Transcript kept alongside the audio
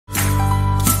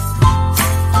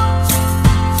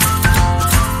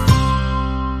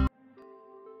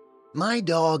My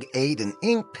dog ate an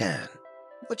ink pen.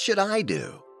 What should I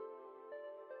do?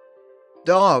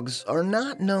 Dogs are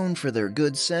not known for their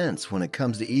good sense when it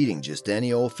comes to eating just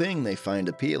any old thing they find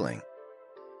appealing.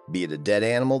 Be it a dead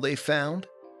animal they found,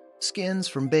 skins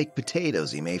from baked potatoes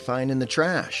he may find in the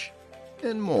trash,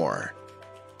 and more.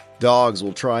 Dogs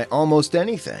will try almost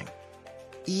anything,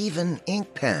 even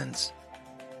ink pens.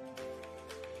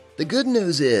 The good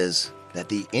news is that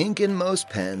the ink in most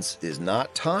pens is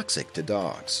not toxic to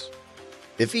dogs,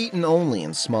 if eaten only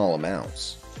in small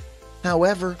amounts.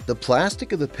 However, the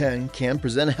plastic of the pen can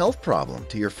present a health problem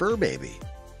to your fur baby.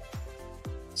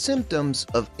 Symptoms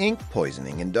of ink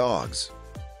poisoning in dogs.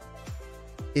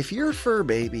 If your fur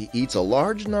baby eats a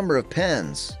large number of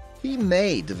pens, he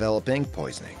may develop ink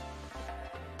poisoning.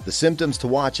 The symptoms to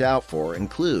watch out for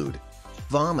include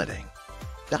vomiting,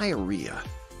 diarrhea,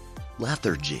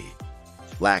 lethargy,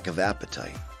 lack of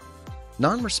appetite,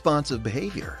 non-responsive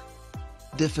behavior,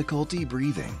 difficulty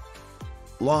breathing,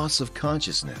 loss of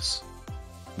consciousness,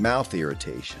 mouth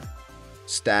irritation,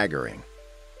 staggering,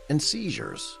 and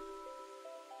seizures.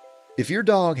 If your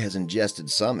dog has ingested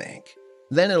some ink,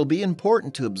 then it'll be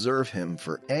important to observe him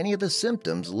for any of the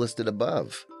symptoms listed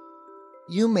above.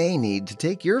 You may need to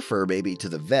take your fur baby to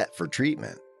the vet for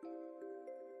treatment.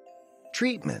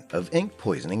 Treatment of ink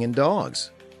poisoning in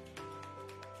dogs.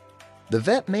 The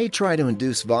vet may try to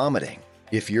induce vomiting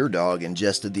if your dog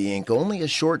ingested the ink only a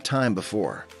short time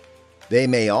before. They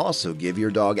may also give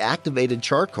your dog activated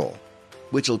charcoal,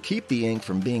 which will keep the ink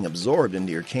from being absorbed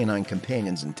into your canine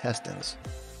companion's intestines.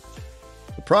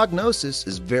 The prognosis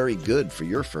is very good for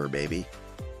your fur baby.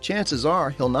 Chances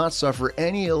are he'll not suffer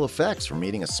any ill effects from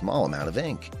eating a small amount of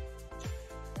ink.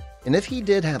 And if he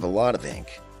did have a lot of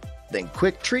ink, then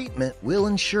quick treatment will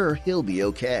ensure he'll be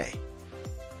okay.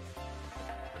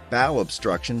 Bowel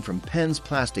obstruction from pen's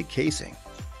plastic casing.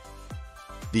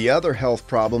 The other health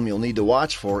problem you'll need to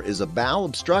watch for is a bowel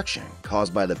obstruction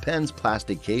caused by the pen's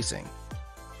plastic casing.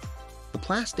 The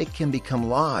plastic can become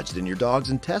lodged in your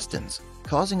dog's intestines,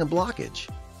 causing a blockage.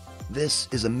 This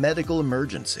is a medical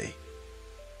emergency.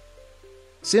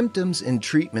 Symptoms and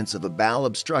treatments of a bowel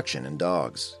obstruction in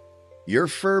dogs. Your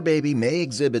fur baby may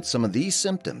exhibit some of these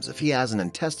symptoms if he has an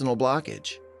intestinal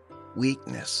blockage: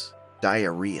 weakness,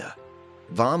 diarrhea,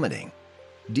 vomiting,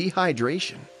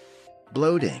 dehydration,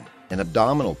 bloating and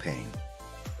abdominal pain,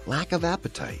 lack of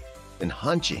appetite, and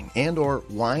hunching and/or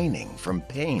whining from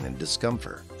pain and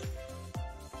discomfort.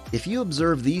 If you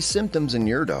observe these symptoms in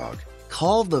your dog,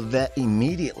 call the vet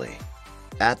immediately.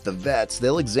 At the vets,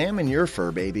 they'll examine your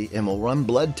fur baby and will run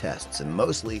blood tests and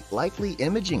mostly likely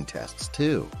imaging tests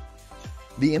too.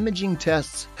 The imaging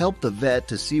tests help the vet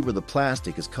to see where the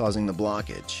plastic is causing the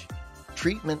blockage.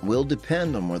 Treatment will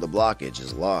depend on where the blockage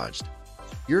is lodged.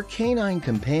 Your canine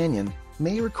companion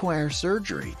may require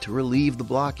surgery to relieve the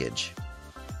blockage.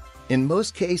 In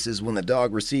most cases, when the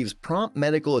dog receives prompt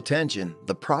medical attention,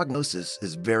 the prognosis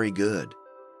is very good.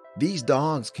 These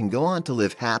dogs can go on to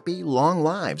live happy, long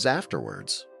lives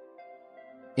afterwards.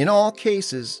 In all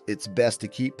cases, it's best to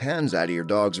keep pens out of your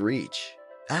dog's reach.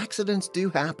 Accidents do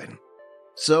happen.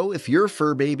 So if your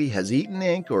fur baby has eaten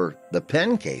ink or the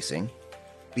pen casing,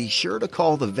 be sure to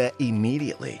call the vet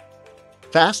immediately.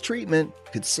 Fast treatment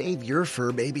could save your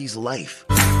fur baby's life.